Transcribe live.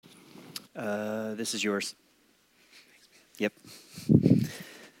This is yours. Yep.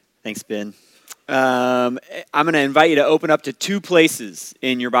 Thanks, Ben. I'm going to invite you to open up to two places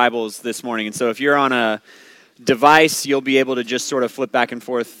in your Bibles this morning. And so if you're on a device, you'll be able to just sort of flip back and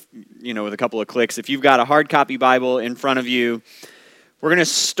forth, with a couple of clicks. If you've got a hard copy Bible in front of you, we're going to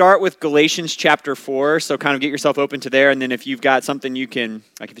start with Galatians chapter 4. So kind of get yourself open to there. And then if you've got something you can,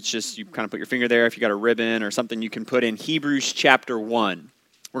 like if it's just, you kind of put your finger there, if you got a ribbon or something, you can put in Hebrews chapter 1.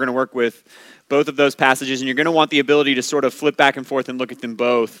 We're going to work with both of those passages, and you're going to want the ability to sort of flip back and forth and look at them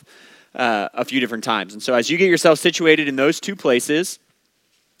both a few different times. And so as you get yourself situated in those two places,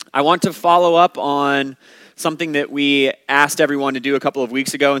 I want to follow up on something that we asked everyone to do a couple of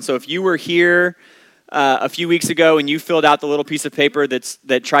weeks ago. And so if you were here a few weeks ago and you filled out the little piece of paper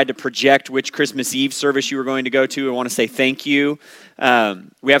that tried to project which Christmas Eve service you were going to go to, I want to say thank you.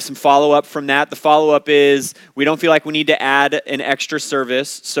 We have some follow-up from that. The follow-up is we don't feel like we need to add an extra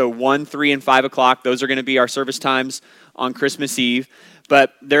service. So 1, 3, and 5 o'clock, those are going to be our service times on Christmas Eve.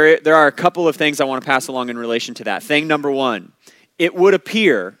 But there are a couple of things I want to pass along in relation to that. Thing number one, it would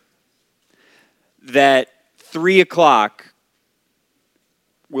appear that 3 o'clock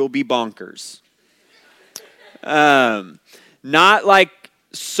will be bonkers. Not like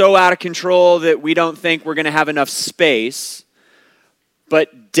so out of control that we don't think we're going to have enough space,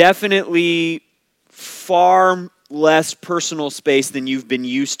 but definitely far less personal space than you've been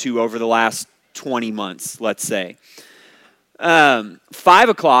used to over the last 20 months, let's say. 5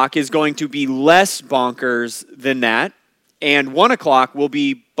 o'clock is going to be less bonkers than that, and 1 o'clock will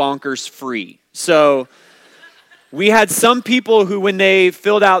be bonkers free. So we had some people who, when they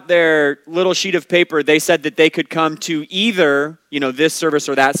filled out their little sheet of paper, they said that they could come to either, this service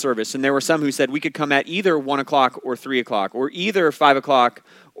or that service. And there were some who said we could come at either 1 o'clock or 3 o'clock, or either 5 o'clock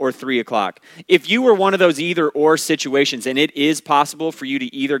or 3 o'clock. If you were one of those either or situations, and it is possible for you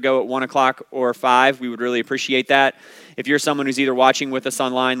to either go at 1 o'clock or 5, we would really appreciate that. If you're someone who's either watching with us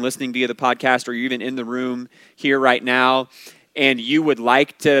online, listening via the podcast, or you're even in the room here right now, and you would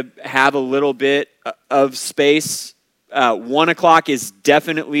like to have a little bit of space, 1 o'clock is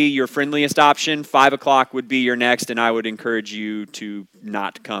definitely your friendliest option. 5 o'clock would be your next, and I would encourage you to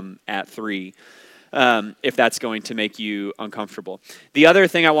not come at 3 if that's going to make you uncomfortable. The other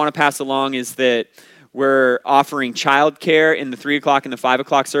thing I want to pass along is that we're offering childcare in the 3 o'clock and the 5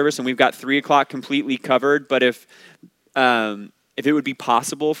 o'clock service, and we've got 3 o'clock completely covered. But if it would be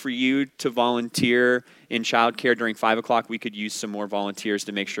possible for you to volunteer in childcare during 5 o'clock, we could use some more volunteers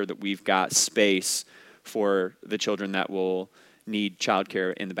to make sure that we've got space for the children that will need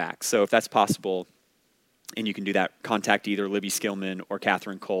childcare in the back. So if that's possible, and you can do that, contact either Libby Skillman or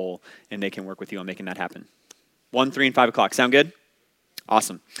Catherine Cole, and they can work with you on making that happen. 1, 3, and 5 o'clock. Sound good?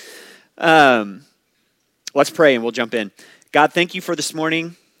 Awesome. Let's pray, and we'll jump in. God, thank you for this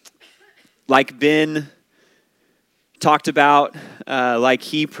morning. Like Ben talked about, like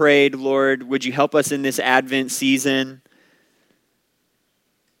he prayed, Lord, would you help us in this Advent season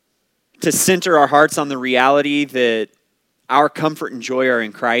to center our hearts on the reality that our comfort and joy are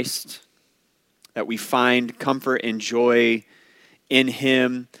in Christ, that we find comfort and joy in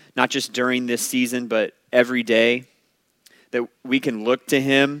him, not just during this season, but every day, that we can look to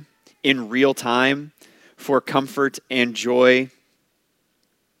him in real time for comfort and joy,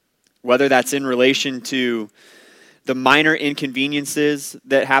 whether that's in relation to the minor inconveniences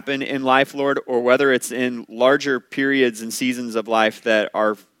that happen in life, Lord, or whether it's in larger periods and seasons of life that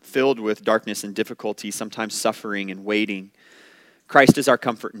are filled with darkness and difficulty, sometimes suffering and waiting. Christ is our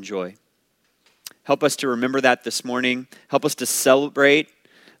comfort and joy. Help us to remember that this morning. Help us to celebrate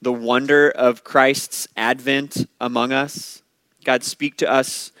the wonder of Christ's advent among us. God, speak to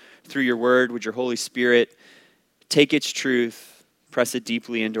us through your word. Would your Holy Spirit take its truth, press it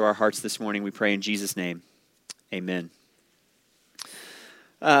deeply into our hearts this morning, we pray in Jesus' name. Amen.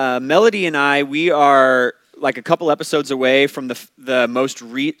 Melody and I, we are like a couple episodes away from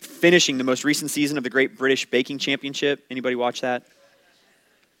finishing the most recent season of the Great British Baking Championship. Anybody watch that?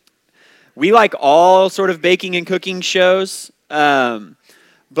 We like all sort of baking and cooking shows,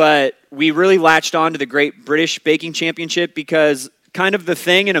 but we really latched on to the Great British Baking Championship because kind of the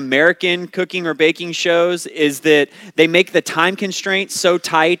thing in American cooking or baking shows is that they make the time constraints so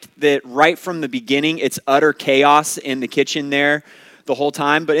tight that right from the beginning, it's utter chaos in the kitchen there the whole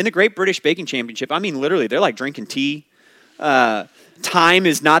time. But in the Great British Baking Championship, I mean, literally, they're like drinking tea. Time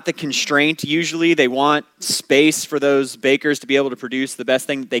is not the constraint usually. They want space for those bakers to be able to produce the best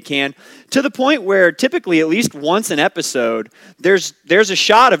thing that they can, to the point where typically at least once an episode, there's a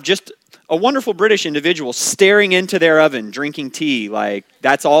shot of just a wonderful British individual staring into their oven, drinking tea. Like,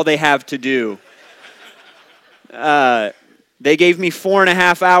 that's all they have to do. They gave me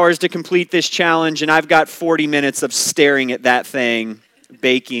 4.5 hours to complete this challenge, and I've got 40 minutes of staring at that thing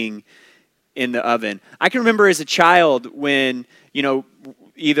baking in the oven. I can remember as a child when,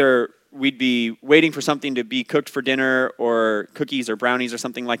 either we'd be waiting for something to be cooked for dinner or cookies or brownies or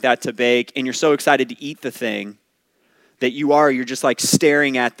something like that to bake, and you're so excited to eat the thing that you're just like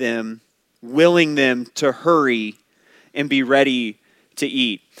staring at them, willing them to hurry and be ready to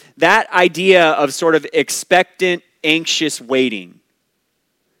eat. That idea of sort of expectant, anxious waiting,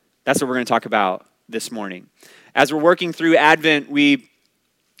 that's what we're going to talk about this morning. As we're working through Advent, we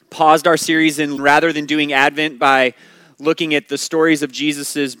paused our series, and rather than doing Advent by looking at the stories of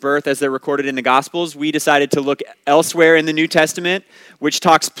Jesus' birth as they're recorded in the Gospels, we decided to look elsewhere in the New Testament, which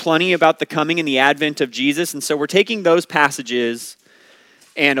talks plenty about the coming and the advent of Jesus. And so we're taking those passages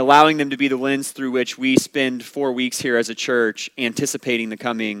and allowing them to be the lens through which we spend 4 weeks here as a church anticipating the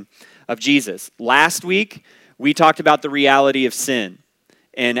coming of Jesus. Last week, we talked about the reality of sin.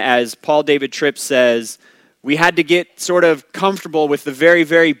 And as Paul David Tripp says, we had to get sort of comfortable with the very,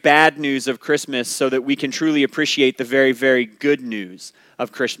 very bad news of Christmas so that we can truly appreciate the very, very good news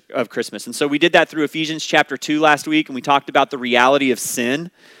of Christmas. And so we did that through Ephesians chapter 2 last week, and we talked about the reality of sin,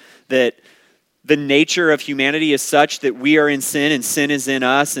 that the nature of humanity is such that we are in sin and sin is in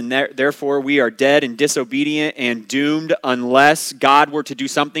us, and therefore we are dead and disobedient and doomed unless God were to do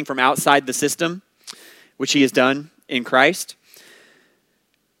something from outside the system, which he has done in Christ.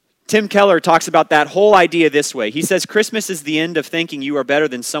 Tim Keller talks about that whole idea this way. He says, Christmas is the end of thinking you are better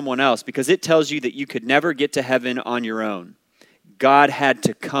than someone else because it tells you that you could never get to heaven on your own. God had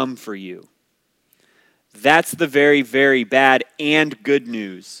to come for you. That's the very, very bad and good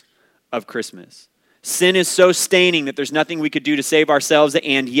news of Christmas. Sin is so staining that there's nothing we could do to save ourselves,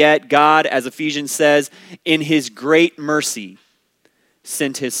 and yet God, as Ephesians says, in his great mercy,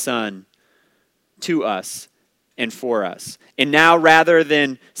 sent his Son to us and for us. And now, rather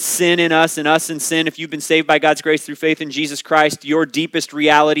than sin in us and us in sin, if you've been saved by God's grace through faith in Jesus Christ, your deepest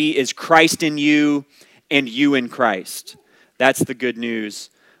reality is Christ in you and you in Christ. That's the good news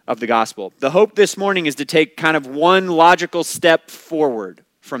of the gospel. The hope this morning is to take kind of one logical step forward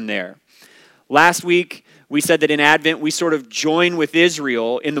from there. Last week, we said that in Advent, we sort of join with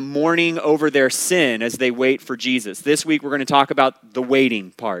Israel in the mourning over their sin as they wait for Jesus. This week, we're going to talk about the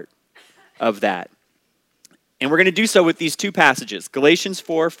waiting part of that. And we're going to do so with these two passages, Galatians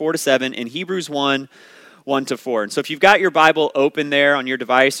 4, 4-7, and Hebrews 1, 1-4. And so if you've got your Bible open there on your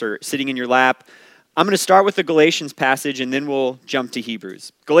device or sitting in your lap, I'm going to start with the Galatians passage, and then we'll jump to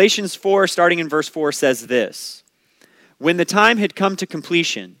Hebrews. Galatians 4, starting in verse 4, says this: When the time had come to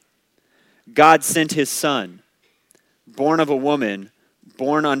completion, God sent his Son, born of a woman,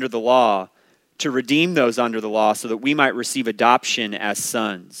 born under the law, to redeem those under the law so that we might receive adoption as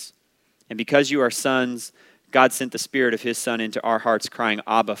sons. And because you are sons, God sent the Spirit of his Son into our hearts, crying,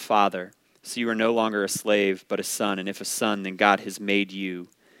 Abba, Father. So you are no longer a slave, but a son. And if a son, then God has made you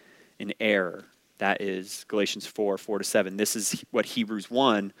an heir. That is Galatians 4, 4-7. This is what Hebrews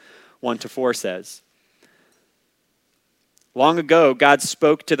 1, 1-4 says. Long ago, God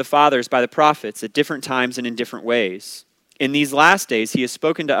spoke to the fathers by the prophets at different times and in different ways. In these last days, he has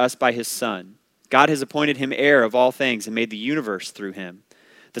spoken to us by his Son. God has appointed him heir of all things and made the universe through him.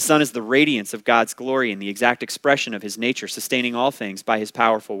 The Son is the radiance of God's glory and the exact expression of his nature, sustaining all things by his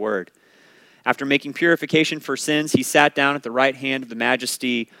powerful word. After making purification for sins, he sat down at the right hand of the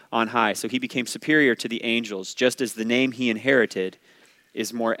Majesty on high. So he became superior to the angels, just as the name he inherited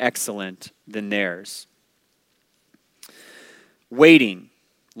is more excellent than theirs. Waiting,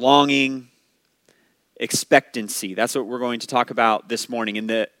 longing, expectancy. That's what we're going to talk about this morning. And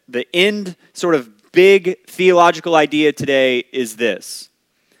the end sort of big theological idea today is this: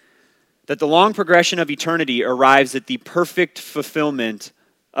 that the long progression of eternity arrives at the perfect fulfillment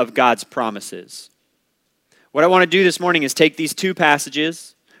of God's promises. What I want to do this morning is take these two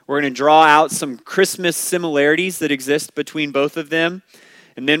passages. We're going to draw out some Christmas similarities that exist between both of them.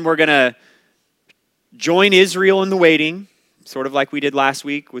 And then we're going to join Israel in the waiting, sort of like we did last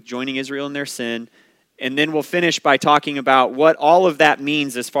week with joining Israel in their sin. And then we'll finish by talking about what all of that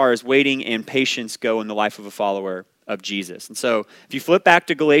means as far as waiting and patience go in the life of a follower of Jesus. And so if you flip back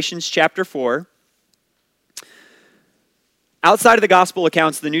to Galatians chapter 4, outside of the gospel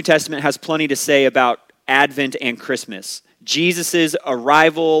accounts, the New Testament has plenty to say about Advent and Christmas, Jesus'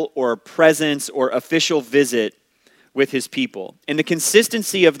 arrival or presence or official visit with his people. And the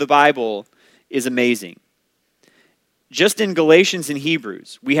consistency of the Bible is amazing. Just in Galatians and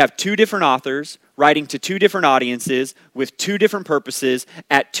Hebrews, we have two different authors writing to two different audiences with two different purposes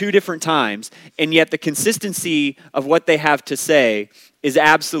at two different times, and yet the consistency of what they have to say is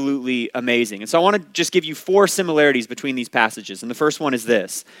absolutely amazing. And so I want to just give you 4 similarities between these passages. And the first one is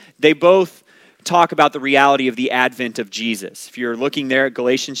this. They both talk about the reality of the advent of Jesus. If you're looking there at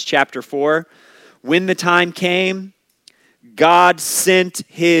Galatians chapter 4, when the time came, God sent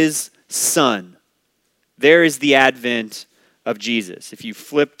his Son. There is the advent of Jesus. If you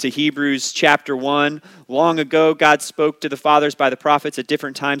flip to Hebrews chapter 1, long ago God spoke to the fathers by the prophets at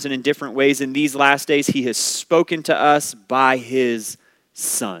different times and in different ways. In these last days he has spoken to us by his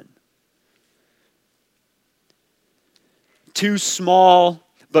Son. 2 small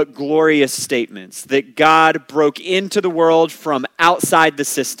but glorious statements that God broke into the world from outside the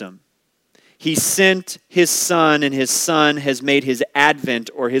system. He sent his Son, and his Son has made his advent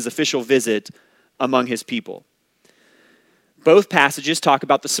or his official visit among his people. Both passages talk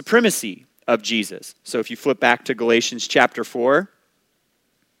about the supremacy of Jesus. So if you flip back to Galatians chapter 4,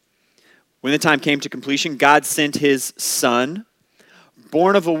 when the time came to completion, God sent his Son,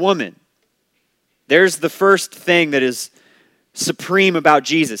 born of a woman. There's the first thing that is supreme about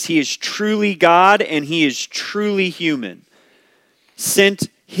Jesus. He is truly God and he is truly human. Sent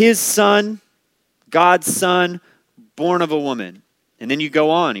his Son, God's Son, born of a woman. And then you go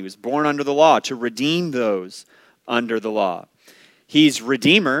on. He was born under the law to redeem those under the law. He's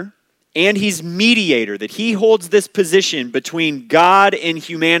Redeemer and he's mediator, that he holds this position between God and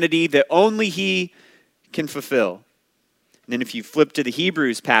humanity that only he can fulfill. And then if you flip to the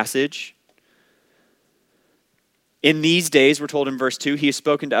Hebrews passage, in these days, we're told in verse 2, he has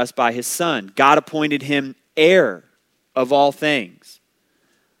spoken to us by his Son. God appointed him heir of all things.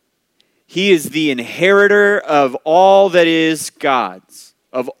 He is the inheritor of all that is God's,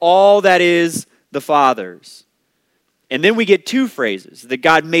 of all that is the Father's. And then we get 2 phrases, that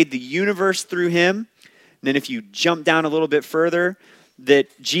God made the universe through him. And then if you jump down a little bit further,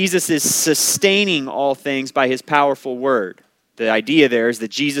 that Jesus is sustaining all things by his powerful word. The idea there is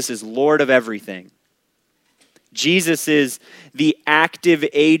that Jesus is Lord of everything. Jesus is the active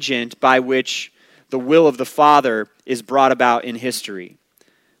agent by which the will of the Father is brought about in history.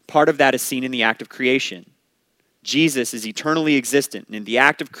 Part of that is seen in the act of creation. Jesus is eternally existent. And in the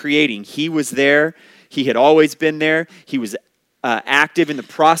act of creating, he was there. He had always been there. He was active in the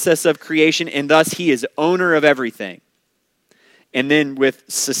process of creation, and thus he is owner of everything. And then with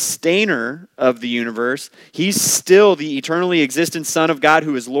sustainer of the universe, he's still the eternally existent Son of God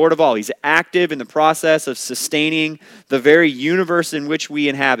who is Lord of all. He's active in the process of sustaining the very universe in which we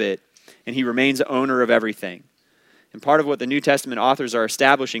inhabit, and he remains owner of everything. And part of what the New Testament authors are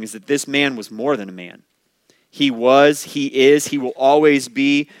establishing is that this man was more than a man. He was, he is, he will always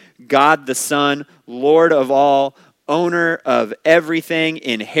be God the Son, Lord of all, owner of everything,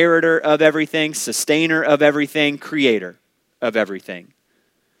 inheritor of everything, sustainer of everything, creator of everything.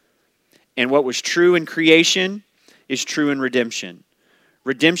 And what was true in creation is true in redemption.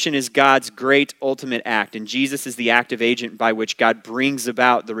 Redemption is God's great ultimate act, and Jesus is the active agent by which God brings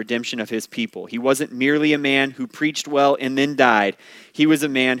about the redemption of his people. He wasn't merely a man who preached well and then died. He was a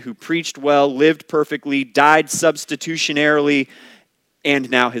man who preached well, lived perfectly, died substitutionarily,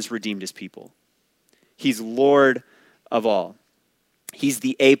 and now has redeemed his people. He's Lord of all. He's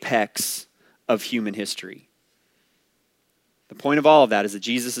the apex of human history. The point of all of that is that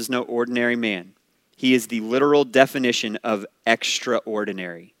Jesus is no ordinary man. He is the literal definition of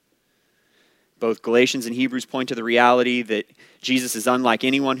extraordinary. Both Galatians and Hebrews point to the reality that Jesus is unlike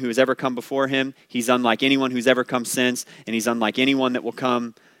anyone who has ever come before him. He's unlike anyone who's ever come since, and he's unlike anyone that will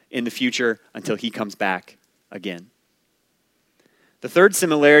come in the future until he comes back again. The third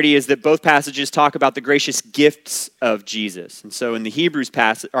similarity is that both passages talk about the gracious gifts of Jesus. And so in the Hebrews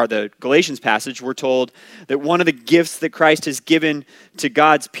passage, or the Galatians passage, we're told that one of the gifts that Christ has given to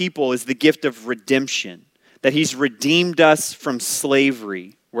God's people is the gift of redemption. That he's redeemed us from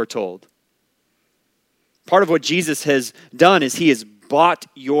slavery, we're told. Part of what Jesus has done is he has bought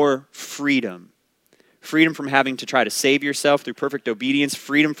your freedom. Freedom from having to try to save yourself through perfect obedience.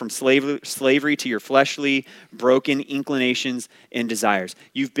 Freedom from slavery to your fleshly, broken inclinations and desires.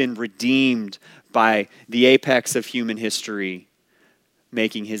 You've been redeemed by the apex of human history,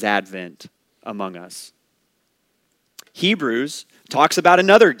 making his advent among us. Hebrews talks about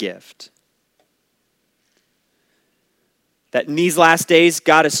another gift. That in these last days,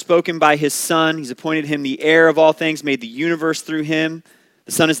 God has spoken by his Son. He's appointed him the heir of all things, made the universe through him.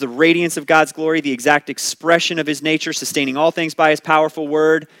 The Son is the radiance of God's glory, the exact expression of his nature, sustaining all things by his powerful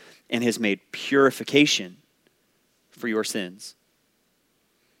word, and has made purification for your sins.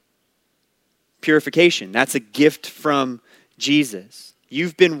 Purification, that's a gift from Jesus.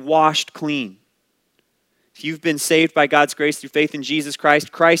 You've been washed clean. If you've been saved by God's grace through faith in Jesus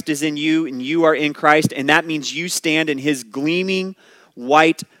Christ, Christ is in you and you are in Christ, and that means you stand in his gleaming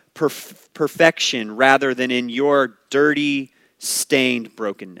white perfection rather than in your dirty, stained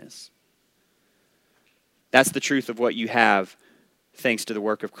brokenness. That's the truth of what you have thanks to the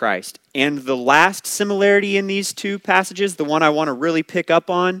work of Christ. And the last similarity in these two passages, the one I want to really pick up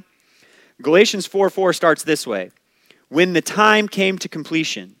on, Galatians 4:4 starts this way. When the time came to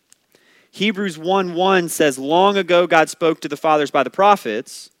completion. Hebrews 1:1 says, long ago God spoke to the fathers by the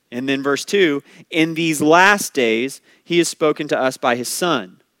prophets. And then verse 2, in these last days he has spoken to us by his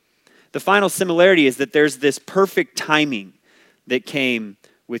Son. The final similarity is that there's this perfect timing that came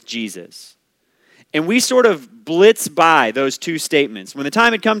with Jesus. And we sort of blitz by those two statements. When the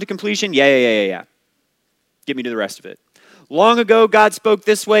time had come to completion, yeah. Get me to the rest of it. Long ago, God spoke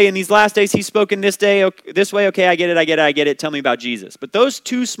this way. In these last days, he's spoken this way. Okay, I get it. Tell me about Jesus. But those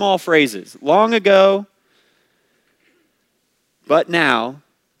two small phrases, long ago, but now,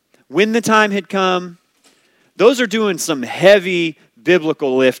 when the time had come, those are doing some heavy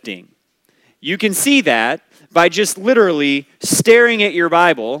biblical lifting. You can see that by just literally staring at your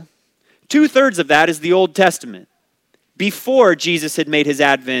Bible. 2/3 of that is the Old Testament, before Jesus had made his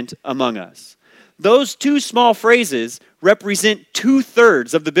advent among us. Those two small phrases represent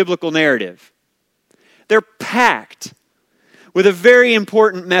 2/3 of the biblical narrative. They're packed with a very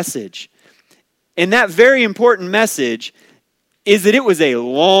important message. And that very important message is that it was a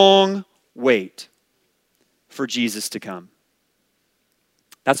long wait for Jesus to come.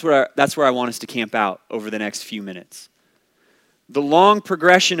 That's where I want us to camp out over the next few minutes. The long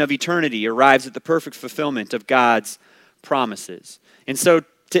progression of eternity arrives at the perfect fulfillment of God's promises. And so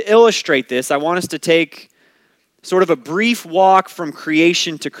to illustrate this, I want us to take sort of a brief walk from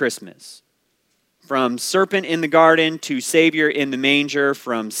creation to Christmas. From serpent in the garden to Savior in the manger,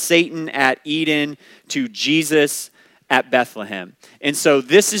 from Satan at Eden to Jesus at Bethlehem. And so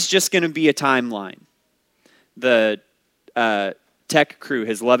this is just going to be a timeline. The tech crew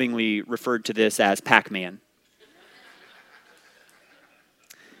has lovingly referred to this as Pac-Man.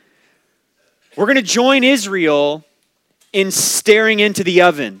 We're going to join Israel in staring into the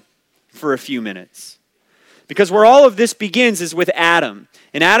oven for a few minutes. Because where all of this begins is with Adam.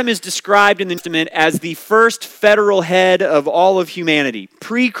 And Adam is described in the New Testament as the first federal head of all of humanity.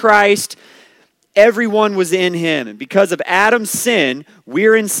 Pre-Christ, everyone was in him. And because of Adam's sin,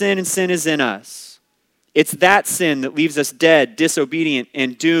 we're in sin and sin is in us. It's that sin that leaves us dead, disobedient,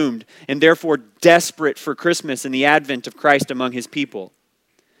 and doomed, and therefore desperate for Christmas and the advent of Christ among his people.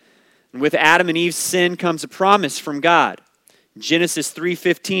 And with Adam and Eve's sin comes a promise from God. In Genesis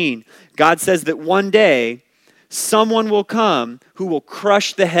 3:15, God says that one day someone will come who will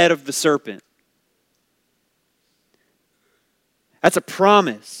crush the head of the serpent. That's a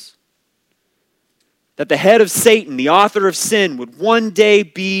promise that the head of Satan, the author of sin, would one day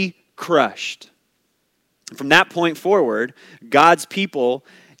be crushed. And from that point forward, God's people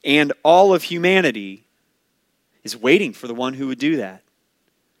and all of humanity is waiting for the one who would do that.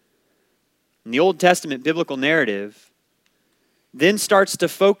 And the Old Testament biblical narrative then starts to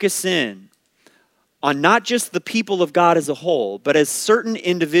focus in on not just the people of God as a whole, but as certain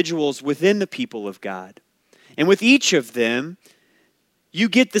individuals within the people of God. And with each of them, you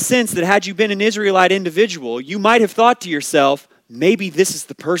get the sense that had you been an Israelite individual, you might have thought to yourself, maybe this is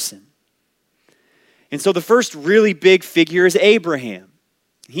the person. And so the first really big figure is Abraham.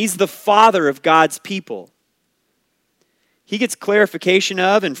 He's the father of God's people. He gets clarification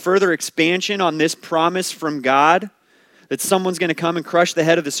of and further expansion on this promise from God that someone's going to come and crush the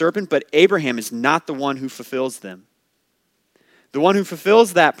head of the serpent, but Abraham is not the one who fulfills them. The one who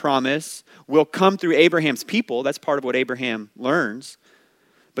fulfills that promise will come through Abraham's people. That's part of what Abraham learns.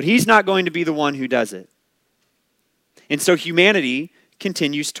 But he's not going to be the one who does it. And so humanity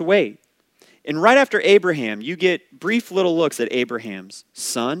continues to wait. And right after Abraham, you get brief little looks at Abraham's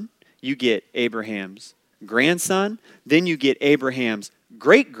son. You get Abraham's grandson. Then you get Abraham's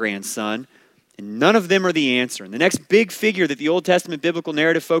great-grandson. And none of them are the answer. And the next big figure that the Old Testament biblical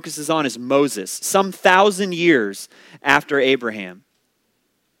narrative focuses on is Moses, some 1,000 years after Abraham.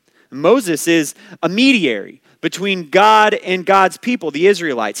 Moses is a mediator between God and God's people, the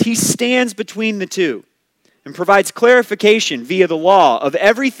Israelites. He stands between the two and provides clarification via the law of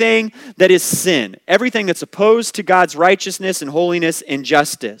everything that is sin, everything that's opposed to God's righteousness and holiness and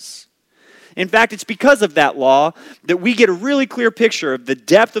justice. In fact, it's because of that law that we get a really clear picture of the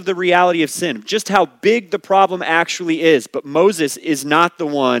depth of the reality of sin, of just how big the problem actually is. But Moses is not the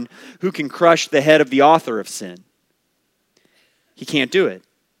one who can crush the head of the author of sin. He can't do it.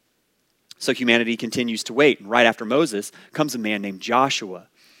 So humanity continues to wait. And right after Moses comes a man named Joshua.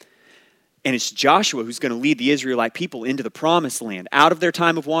 And it's Joshua who's going to lead the Israelite people into the promised land, out of their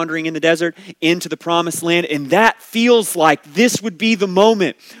time of wandering in the desert, into the promised land. And that feels like this would be the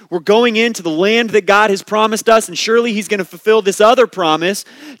moment. We're going into the land that God has promised us, and surely he's going to fulfill this other promise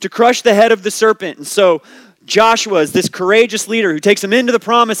to crush the head of the serpent. And so Joshua is this courageous leader who takes them into the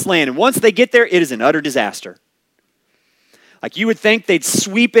promised land. And once they get there, it is an utter disaster. Like you would think they'd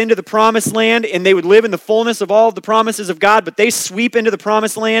sweep into the promised land and they would live in the fullness of all of the promises of God, but they sweep into the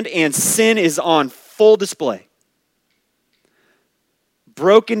promised land and sin is on full display.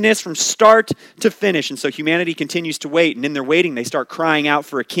 Brokenness from start to finish. And so humanity continues to wait, and in their waiting, they start crying out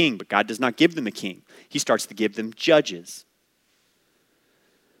for a king, but God does not give them a king. He starts to give them judges.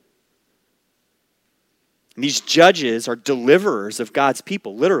 And these judges are deliverers of God's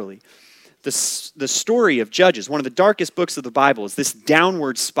people, literally. The story of Judges, one of the darkest books of the Bible, is this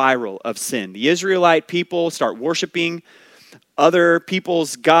downward spiral of sin. The Israelite people start worshiping other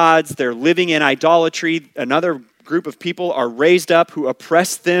people's gods. They're living in idolatry. Another group of people are raised up who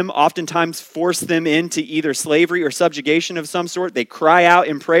oppress them, oftentimes force them into either slavery or subjugation of some sort. They cry out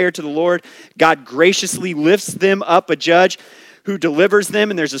in prayer to the Lord. God graciously lifts them up a judge who delivers them,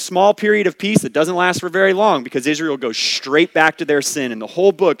 and there's a small period of peace that doesn't last for very long because Israel goes straight back to their sin, and the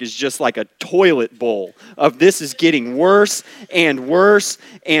whole book is just like a toilet bowl of this is getting worse and worse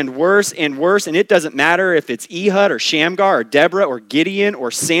and worse and worse, and it doesn't matter if it's Ehud or Shamgar or Deborah or Gideon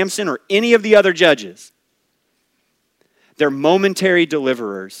or Samson or any of the other judges. They're momentary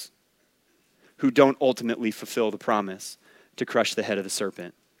deliverers who don't ultimately fulfill the promise to crush the head of the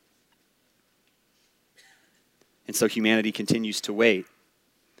serpent. And so humanity continues to wait.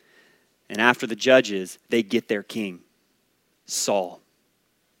 And after the judges, they get their king, Saul.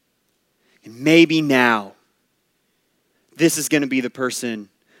 And maybe now, this is going to be the person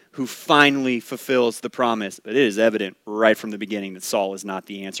who finally fulfills the promise. But it is evident right from the beginning that Saul is not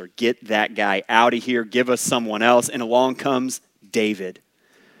the answer. Get that guy out of here. Give us someone else. And along comes David.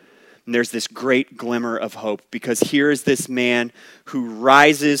 And there's this great glimmer of hope because here is this man who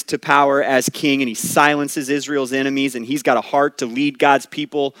rises to power as king and he silences Israel's enemies and he's got a heart to lead God's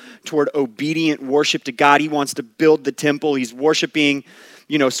people toward obedient worship to God. He wants to build the temple. He's worshiping,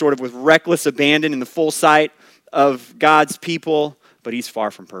 sort of with reckless abandon in the full sight of God's people, but he's far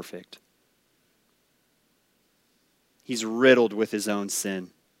from perfect. He's riddled with his own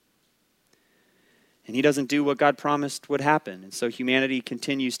sin. And he doesn't do what God promised would happen. And so humanity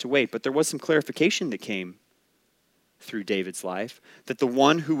continues to wait. But there was some clarification that came through David's life, that the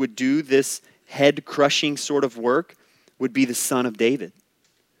one who would do this head-crushing sort of work would be the son of David.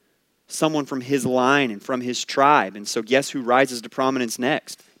 Someone from his line and from his tribe. And so guess who rises to prominence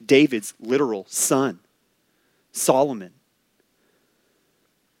next? David's literal son, Solomon.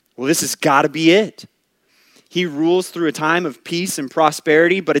 Well, this has got to be it. He rules through a time of peace and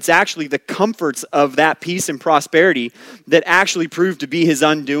prosperity, but it's actually the comforts of that peace and prosperity that actually prove to be his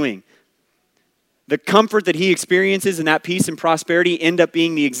undoing. The comfort that he experiences in that peace and prosperity end up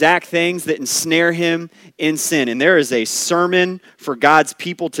being the exact things that ensnare him in sin. And there is a sermon for God's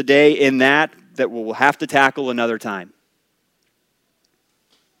people today in that we'll have to tackle another time.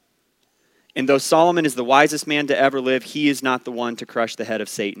 And though Solomon is the wisest man to ever live, he is not the one to crush the head of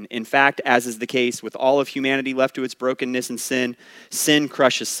Satan. In fact, as is the case with all of humanity left to its brokenness and sin, sin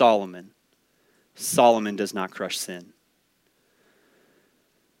crushes Solomon. Solomon does not crush sin.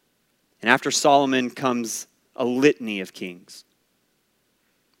 And after Solomon comes a litany of kings,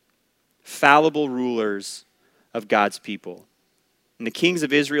 fallible rulers of God's people. And the kings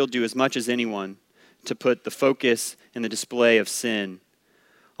of Israel do as much as anyone to put the focus and the display of sin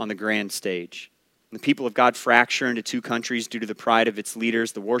on the grand stage. The people of God fracture into two countries due to the pride of its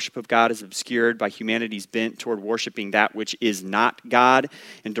leaders. The worship of God is obscured by humanity's bent toward worshiping that which is not God.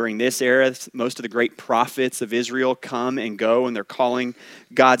 And during this era, most of the great prophets of Israel come and go, and they're calling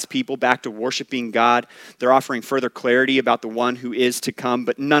God's people back to worshiping God. They're offering further clarity about the one who is to come,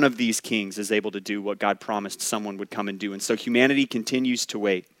 but none of these kings is able to do what God promised someone would come and do. And so humanity continues to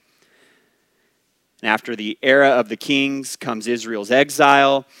wait. And after the era of the kings comes Israel's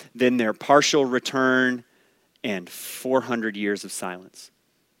exile, then their partial return, and 400 years of silence.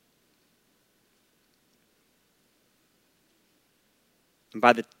 And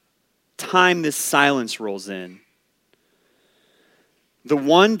by the time this silence rolls in, the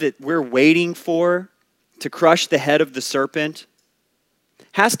one that we're waiting for to crush the head of the serpent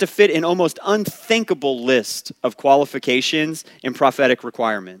has to fit an almost unthinkable list of qualifications and prophetic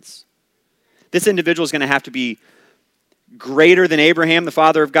requirements. This individual is going to have to be greater than Abraham, the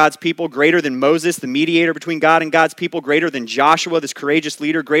father of God's people, greater than Moses, the mediator between God and God's people, greater than Joshua, this courageous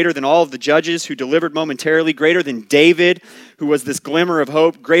leader, greater than all of the judges who delivered momentarily, greater than David, who was this glimmer of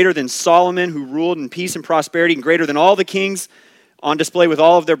hope, greater than Solomon, who ruled in peace and prosperity, and greater than all the kings on display with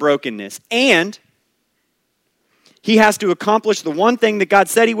all of their brokenness. And he has to accomplish the one thing that God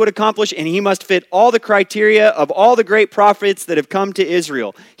said he would accomplish, and he must fit all the criteria of all the great prophets that have come to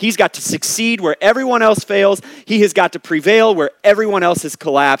Israel. He's got to succeed where everyone else fails. He has got to prevail where everyone else has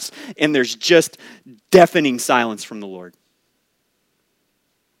collapsed, and there's just deafening silence from the Lord.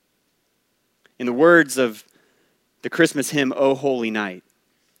 In the words of the Christmas hymn, O Holy Night,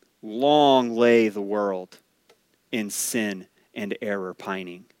 long lay the world in sin and error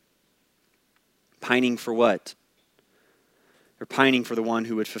pining. Pining for what? They're pining for the one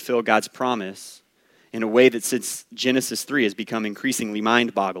who would fulfill God's promise in a way that since Genesis 3 has become increasingly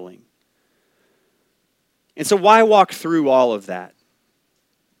mind-boggling. And so why walk through all of that?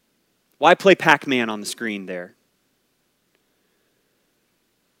 Why play Pac-Man on the screen there?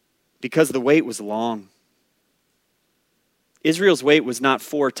 Because the wait was long. Israel's wait was not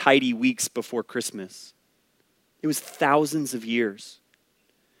 4 tidy weeks before Christmas. It was thousands of years.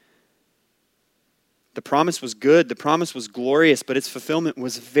 The promise was good, the promise was glorious, but its fulfillment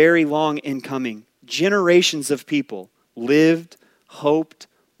was very long in coming. Generations of people lived, hoped,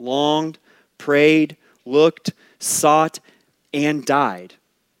 longed, prayed, looked, sought, and died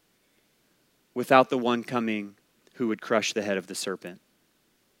without the one coming who would crush the head of the serpent.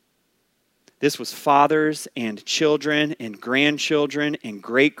 This was fathers and children and grandchildren and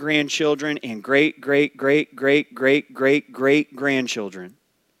great-grandchildren and great-great-great-great-great-great-great-grandchildren.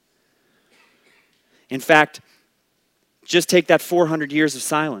 In fact, just take that 400 years of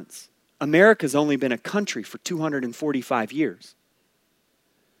silence. America's only been a country for 245 years.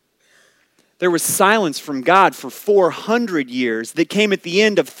 There was silence from God for 400 years that came at the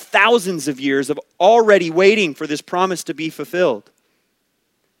end of thousands of years of already waiting for this promise to be fulfilled.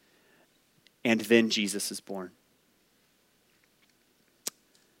 And then Jesus is born.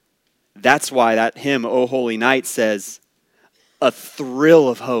 That's why that hymn, O Holy Night, says, a thrill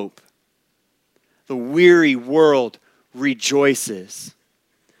of hope. The weary world rejoices,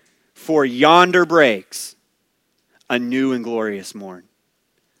 for yonder breaks a new and glorious morn.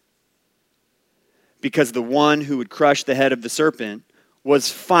 Because the one who would crush the head of the serpent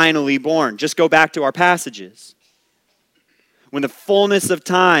was finally born. Just go back to our passages. When the fullness of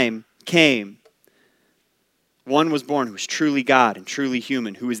time came, one was born who was truly God and truly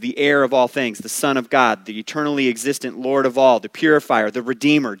human, who is the heir of all things, the Son of God, the eternally existent Lord of all, the purifier, the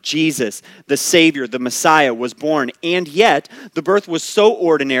Redeemer, Jesus, the Savior, the Messiah was born. And yet, the birth was so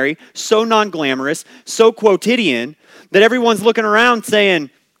ordinary, so non-glamorous, so quotidian, that everyone's looking around saying,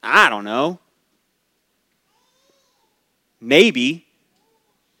 I don't know. Maybe.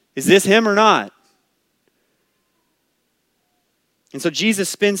 Is this him or not? And so Jesus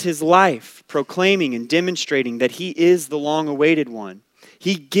spends his life proclaiming and demonstrating that he is the long-awaited one.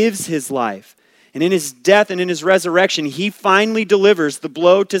 He gives his life. And in his death and in his resurrection, he finally delivers the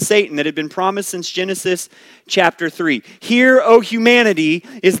blow to Satan that had been promised since Genesis chapter 3. Here, O humanity,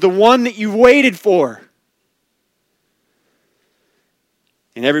 is the one that you've waited for.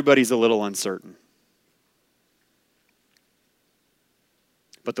 And everybody's a little uncertain.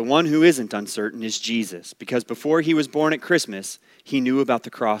 But the one who isn't uncertain is Jesus, because before he was born at Christmas, he knew about the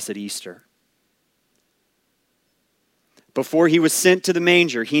cross at Easter. Before he was sent to the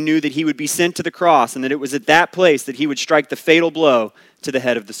manger, he knew that he would be sent to the cross and that it was at that place that he would strike the fatal blow to the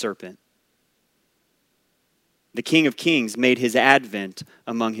head of the serpent. The King of Kings made his advent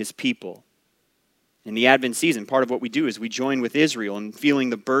among his people. In the Advent season, part of what we do is we join with Israel in feeling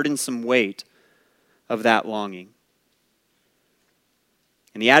the burdensome weight of that longing.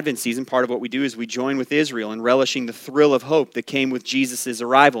 In the Advent season, part of what we do is we join with Israel in relishing the thrill of hope that came with Jesus'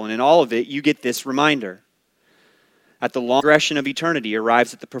 arrival. And in all of it, you get this reminder. At the long progression of eternity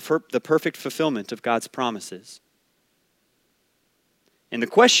arrives at the perfect fulfillment of God's promises. And the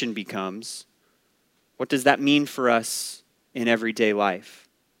question becomes, what does that mean for us in everyday life?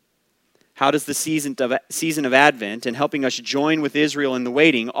 How does the season of Advent and helping us join with Israel in the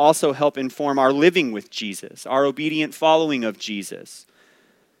waiting also help inform our living with Jesus, our obedient following of Jesus?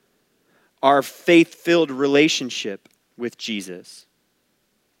 Our faith-filled relationship with Jesus.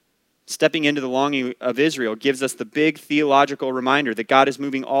 Stepping into the longing of Israel gives us the big theological reminder that God is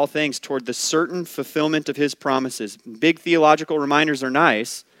moving all things toward the certain fulfillment of his promises. Big theological reminders are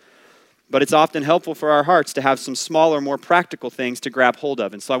nice, but it's often helpful for our hearts to have some smaller, more practical things to grab hold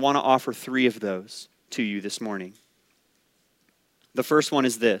of. And so I want to offer 3 of those to you this morning. The first one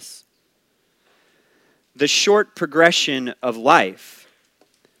is this. The short progression of life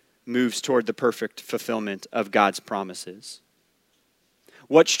moves toward the perfect fulfillment of God's promises.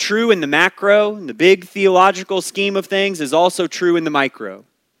 What's true in the macro, in the big theological scheme of things, is also true in the micro.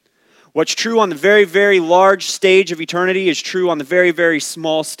 What's true on the very, very large stage of eternity is true on the very, very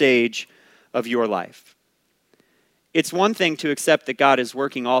small stage of your life. It's one thing to accept that God is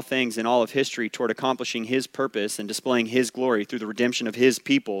working all things in all of history toward accomplishing His purpose and displaying His glory through the redemption of His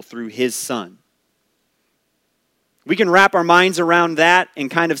people through His Son. We can wrap our minds around that and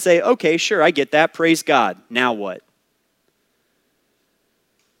kind of say, okay, sure, I get that. Praise God. Now what?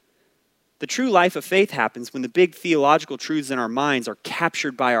 The true life of faith happens when the big theological truths in our minds are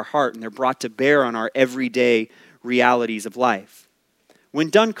captured by our heart and they're brought to bear on our everyday realities of life. When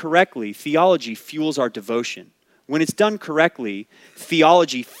done correctly, theology fuels our devotion. When it's done correctly,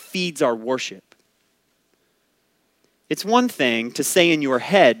 theology feeds our worship. It's one thing to say in your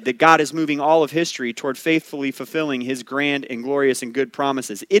head that God is moving all of history toward faithfully fulfilling His grand and glorious and good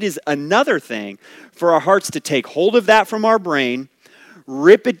promises. It is another thing for our hearts to take hold of that from our brain,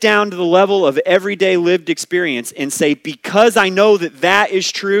 rip it down to the level of everyday lived experience and say, because I know that that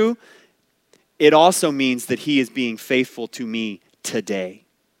is true, it also means that He is being faithful to me today.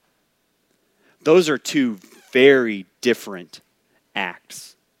 Those are two very different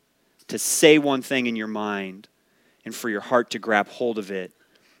acts. To say one thing in your mind and for your heart to grab hold of it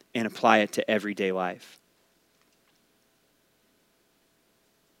and apply it to everyday life.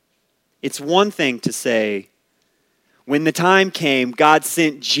 It's one thing to say, when the time came, God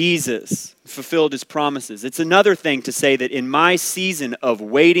sent Jesus, fulfilled His promises. It's another thing to say that in my season of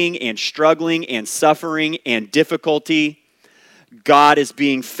waiting and struggling and suffering and difficulty, God is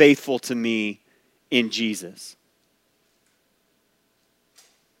being faithful to me in Jesus.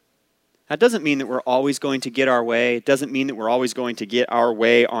 That doesn't mean that we're always going to get our way. It doesn't mean that we're always going to get our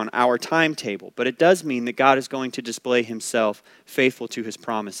way on our timetable. But it does mean that God is going to display Himself faithful to His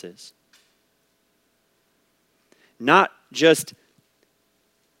promises. Not just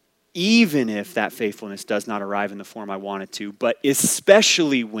even if that faithfulness does not arrive in the form I want it to, but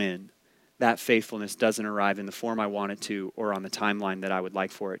especially when that faithfulness doesn't arrive in the form I want it to or on the timeline that I would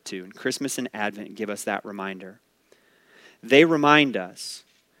like for it to. And Christmas and Advent give us that reminder. They remind us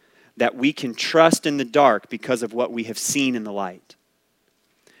that we can trust in the dark because of what we have seen in the light.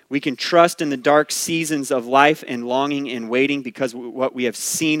 We can trust in the dark seasons of life and longing and waiting because of what we have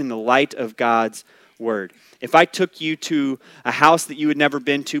seen in the light of God's Word. If I took you to a house that you had never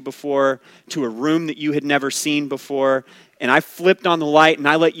been to before, to a room that you had never seen before, and I flipped on the light and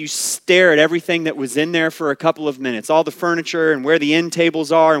I let you stare at everything that was in there for a couple of minutes, all the furniture and where the end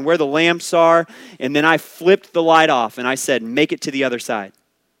tables are and where the lamps are, and then I flipped the light off and I said, make it to the other side.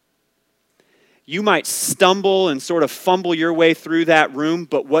 You might stumble and sort of fumble your way through that room,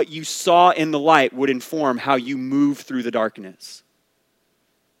 but what you saw in the light would inform how you move through the darkness.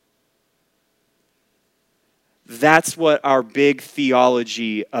 That's what our big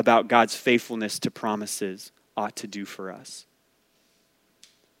theology about God's faithfulness to promises ought to do for us.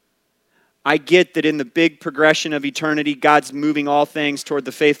 I get that in the big progression of eternity, God's moving all things toward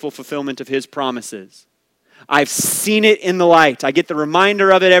the faithful fulfillment of His promises. I've seen it in the light. I get the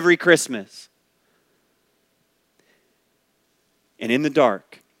reminder of it every Christmas. And in the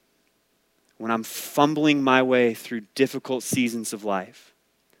dark, when I'm fumbling my way through difficult seasons of life,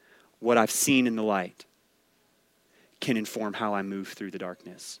 what I've seen in the light can inform how I move through the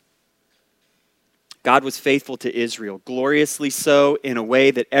darkness. God was faithful to Israel, gloriously so in a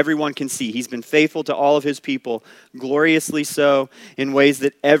way that everyone can see. He's been faithful to all of His people, gloriously so in ways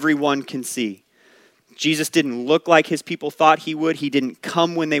that everyone can see. Jesus didn't look like His people thought He would. He didn't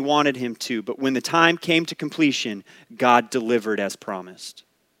come when they wanted Him to. But when the time came to completion, God delivered as promised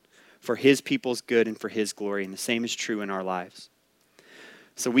for His people's good and for His glory. And the same is true in our lives.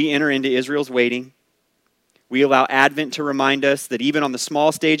 So we enter into Israel's waiting. We allow Advent to remind us that even on the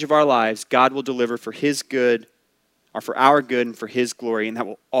small stage of our lives, God will deliver for His good, or for our good and for His glory, and that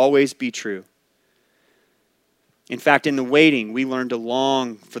will always be true. In fact, in the waiting, we learn to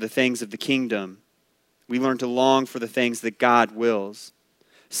long for the things of the kingdom. We learn to long for the things that God wills.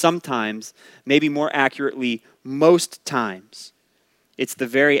 Sometimes, maybe more accurately, most times, it's the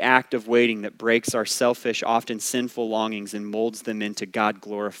very act of waiting that breaks our selfish, often sinful longings and molds them into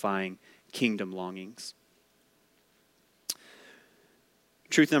God-glorifying kingdom longings.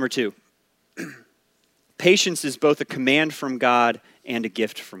 Truth number 2. Patience is both a command from God and a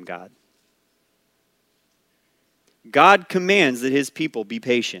gift from God. God commands that His people be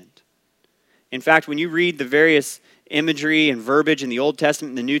patient. In fact, when you read the various imagery and verbiage in the Old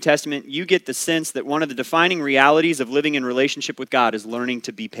Testament and the New Testament, you get the sense that one of the defining realities of living in relationship with God is learning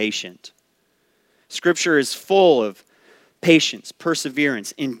to be patient. Scripture is full of patience,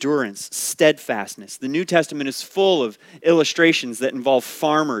 perseverance, endurance, steadfastness. The New Testament is full of illustrations that involve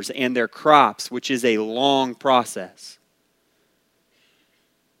farmers and their crops, which is a long process.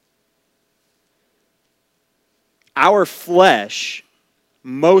 Our flesh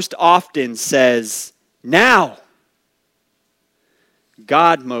most often says, now.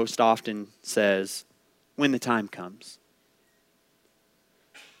 God most often says, when the time comes.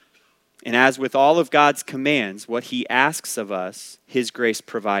 And as with all of God's commands, what he asks of us, his grace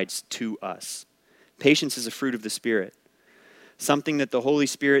provides to us. Patience is a fruit of the Spirit, something that the Holy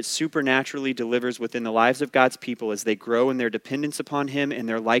Spirit supernaturally delivers within the lives of God's people as they grow in their dependence upon him and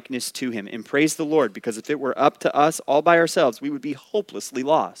their likeness to him. And praise the Lord, because if it were up to us all by ourselves, we would be hopelessly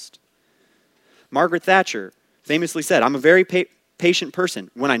lost. Margaret Thatcher famously said, I'm a very patient person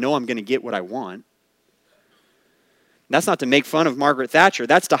when I know I'm going to get what I want. That's not to make fun of Margaret Thatcher.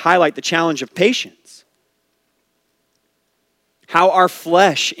 That's to highlight the challenge of patience. How our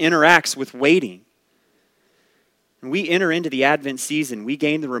flesh interacts with waiting. When we enter into the Advent season, we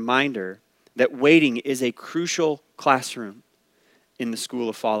gain the reminder that waiting is a crucial classroom in the school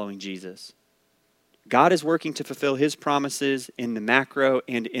of following Jesus. God is working to fulfill his promises in the macro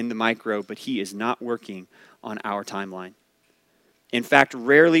and in the micro, but he is not working on our timeline. In fact,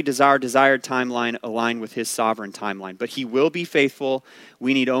 rarely does our desired timeline align with his sovereign timeline, but he will be faithful.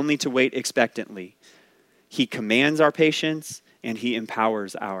 We need only to wait expectantly. He commands our patience and he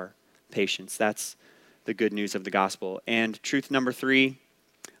empowers our patience. That's the good news of the gospel. And truth number 3,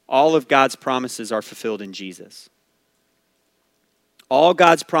 all of God's promises are fulfilled in Jesus. All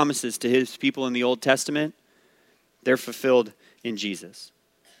God's promises to his people in the Old Testament, they're fulfilled in Jesus.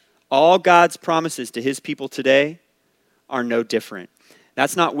 All God's promises to his people today are no different.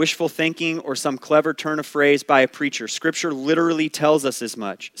 That's not wishful thinking or some clever turn of phrase by a preacher. Scripture literally tells us as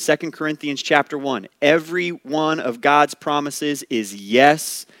much. 2 Corinthians chapter 1, every one of God's promises is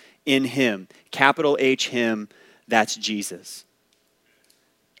yes in him. Capital H him, that's Jesus.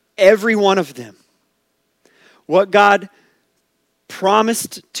 Every one of them. What God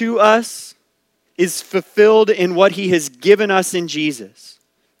promised to us is fulfilled in what he has given us in Jesus.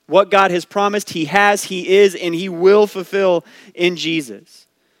 What God has promised, he has, he is, and he will fulfill in Jesus.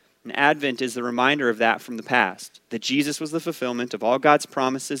 And Advent is the reminder of that from the past, that Jesus was the fulfillment of all God's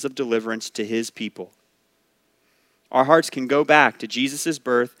promises of deliverance to his people. Our hearts can go back to Jesus'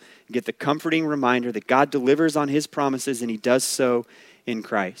 birth and get the comforting reminder that God delivers on his promises, and he does so in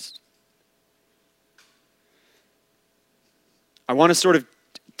Christ. I want to sort of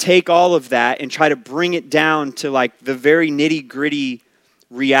take all of that and try to bring it down to like the very nitty-gritty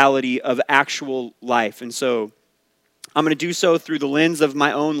reality of actual life. And so I'm going to do so through the lens of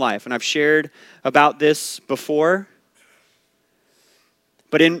my own life. And I've shared about this before.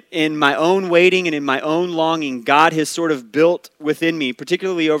 But in my own waiting and in my own longing, God has sort of built within me,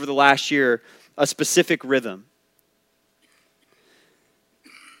 particularly over the last year, a specific rhythm.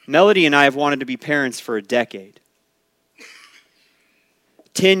 Melody and I have wanted to be parents for a decade.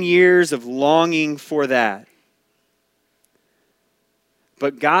 10 years of longing for that.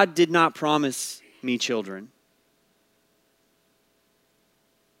 But God did not promise me children.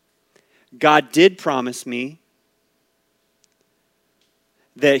 God did promise me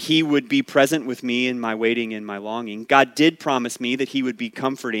that he would be present with me in my waiting and my longing. God did promise me that he would be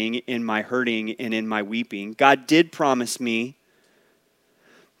comforting in my hurting and in my weeping. God did promise me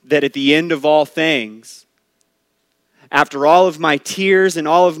that at the end of all things, after all of my tears and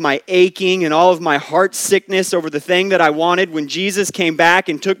all of my aching and all of my heart sickness over the thing that I wanted, when Jesus came back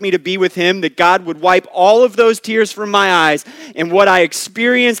and took me to be with him, that God would wipe all of those tears from my eyes, and what I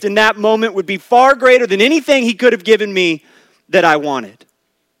experienced in that moment would be far greater than anything he could have given me that I wanted.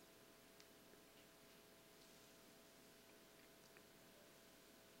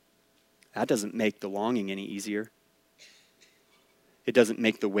 That doesn't make the longing any easier. It doesn't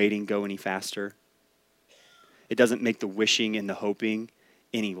make the waiting go any faster. It doesn't make the wishing and the hoping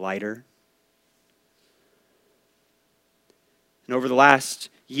any lighter. And over the last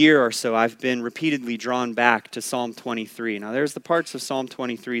year or so, I've been repeatedly drawn back to Psalm 23. Now, there's the parts of Psalm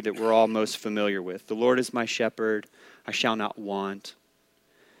 23 that we're all most familiar with. The Lord is my shepherd, I shall not want.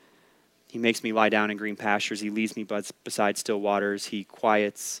 He makes me lie down in green pastures. He leads me beside still waters. He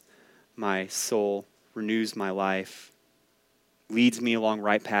quiets my soul, renews my life, leads me along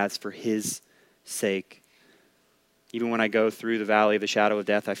right paths for his sake. Even when I go through the valley of the shadow of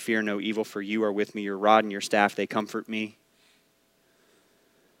death, I fear no evil, for you are with me. Your rod and your staff, they comfort me.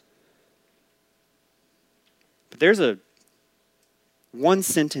 But there's a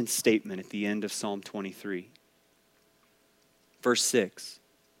one-sentence statement at the end of Psalm 23. Verse 6.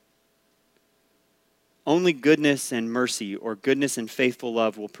 Only goodness and mercy, or goodness and faithful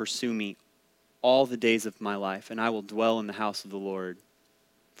love, will pursue me all the days of my life, and I will dwell in the house of the Lord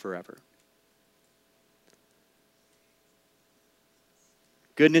forever.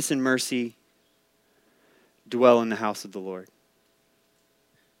 Goodness and mercy dwell in the house of the Lord.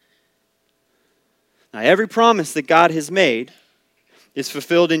 Now, every promise that God has made is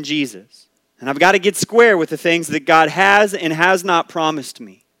fulfilled in Jesus. And I've got to get square with the things that God has and has not promised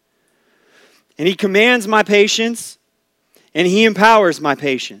me. And He commands my patience, and He empowers my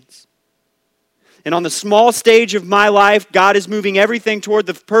patience. And on the small stage of my life, God is moving everything toward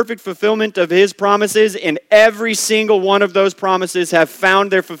the perfect fulfillment of His promises, and every single one of those promises have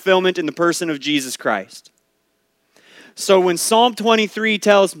found their fulfillment in the person of Jesus Christ. So when Psalm 23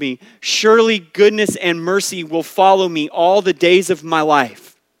 tells me, surely goodness and mercy will follow me all the days of my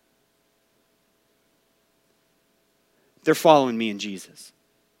life, they're following me in Jesus.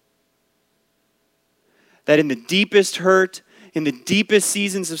 That in the deepest hurt, in the deepest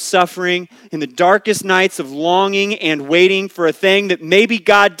seasons of suffering, in the darkest nights of longing and waiting for a thing that maybe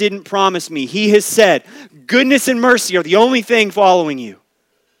God didn't promise me, He has said, goodness and mercy are the only thing following you.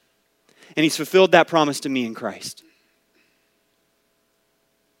 And He's fulfilled that promise to me in Christ.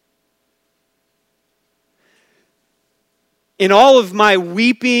 In all of my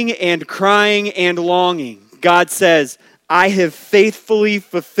weeping and crying and longing, God says, I have faithfully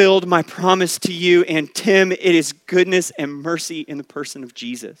fulfilled my promise to you, and Tim, it is goodness and mercy in the person of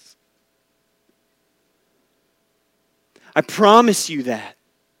Jesus. I promise you that.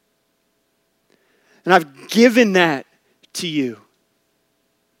 And I've given that to you.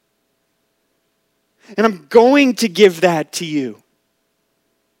 And I'm going to give that to you.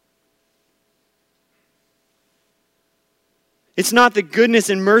 It's not that goodness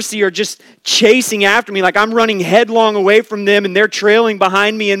and mercy are just chasing after me like I'm running headlong away from them and they're trailing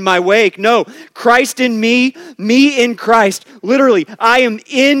behind me in my wake. No, Christ in me in Christ. Literally, I am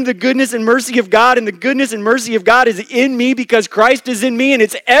in the goodness and mercy of God, and the goodness and mercy of God is in me because Christ is in me, and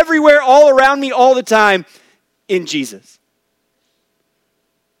it's everywhere, all around me, all the time in Jesus.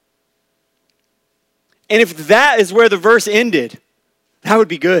 And if that is where the verse ended, that would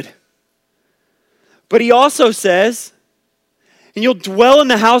be good. But he also says, and you'll dwell in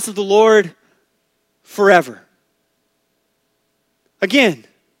the house of the Lord forever. Again,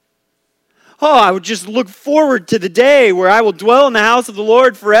 I would just look forward to the day where I will dwell in the house of the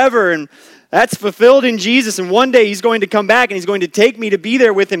Lord forever, and that's fulfilled in Jesus, and one day He's going to come back and He's going to take me to be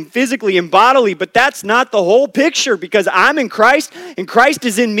there with Him physically and bodily, but that's not the whole picture because I'm in Christ and Christ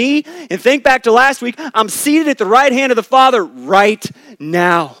is in me, and think back to last week, I'm seated at the right hand of the Father right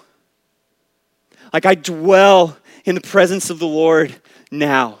now. Like I dwell in the presence of the Lord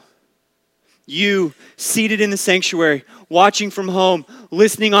now. You, seated in the sanctuary, watching from home,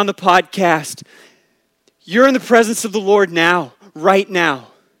 listening on the podcast, you're in the presence of the Lord now, right now.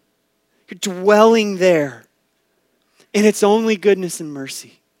 You're dwelling there. And it's only goodness and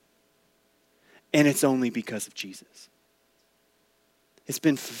mercy. And it's only because of Jesus. It's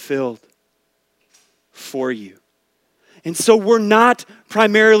been fulfilled for you. And so we're not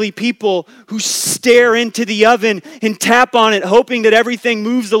primarily people who stare into the oven and tap on it, hoping that everything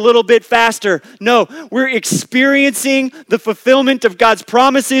moves a little bit faster. No, we're experiencing the fulfillment of God's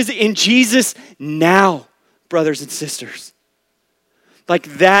promises in Jesus now, brothers and sisters.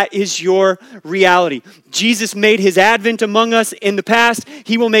 Like that is your reality. Jesus made His advent among us in the past.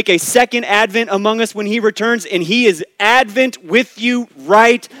 He will make a second advent among us when He returns, and He is advent with you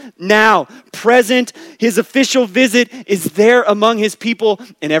right now. Present, His official visit is there among His people,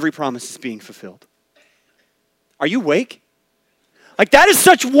 and every promise is being fulfilled. Are you awake? Like that is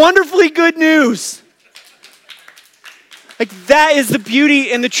such wonderfully good news. Like that is the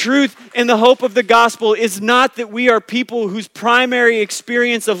beauty and the truth and the hope of the gospel, is not that we are people whose primary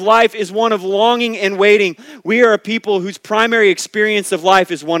experience of life is one of longing and waiting. We are a people whose primary experience of life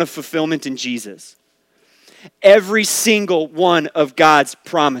is one of fulfillment in Jesus. Every single one of God's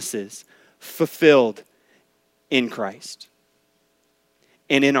promises fulfilled in Christ.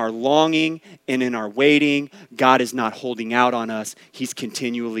 And in our longing and in our waiting, God is not holding out on us. He's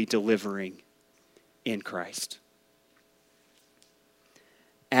continually delivering in Christ.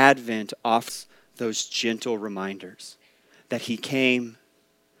 Advent offers those gentle reminders that He came,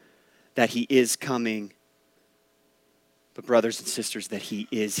 that He is coming, but brothers and sisters, that He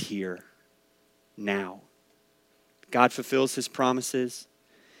is here now. God fulfills His promises.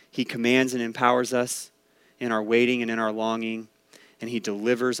 He commands and empowers us in our waiting and in our longing, and He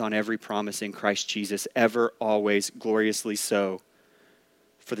delivers on every promise in Christ Jesus, ever, always, gloriously so,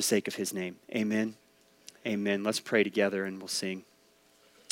 for the sake of His name. Amen. Amen. Let's pray together and we'll sing.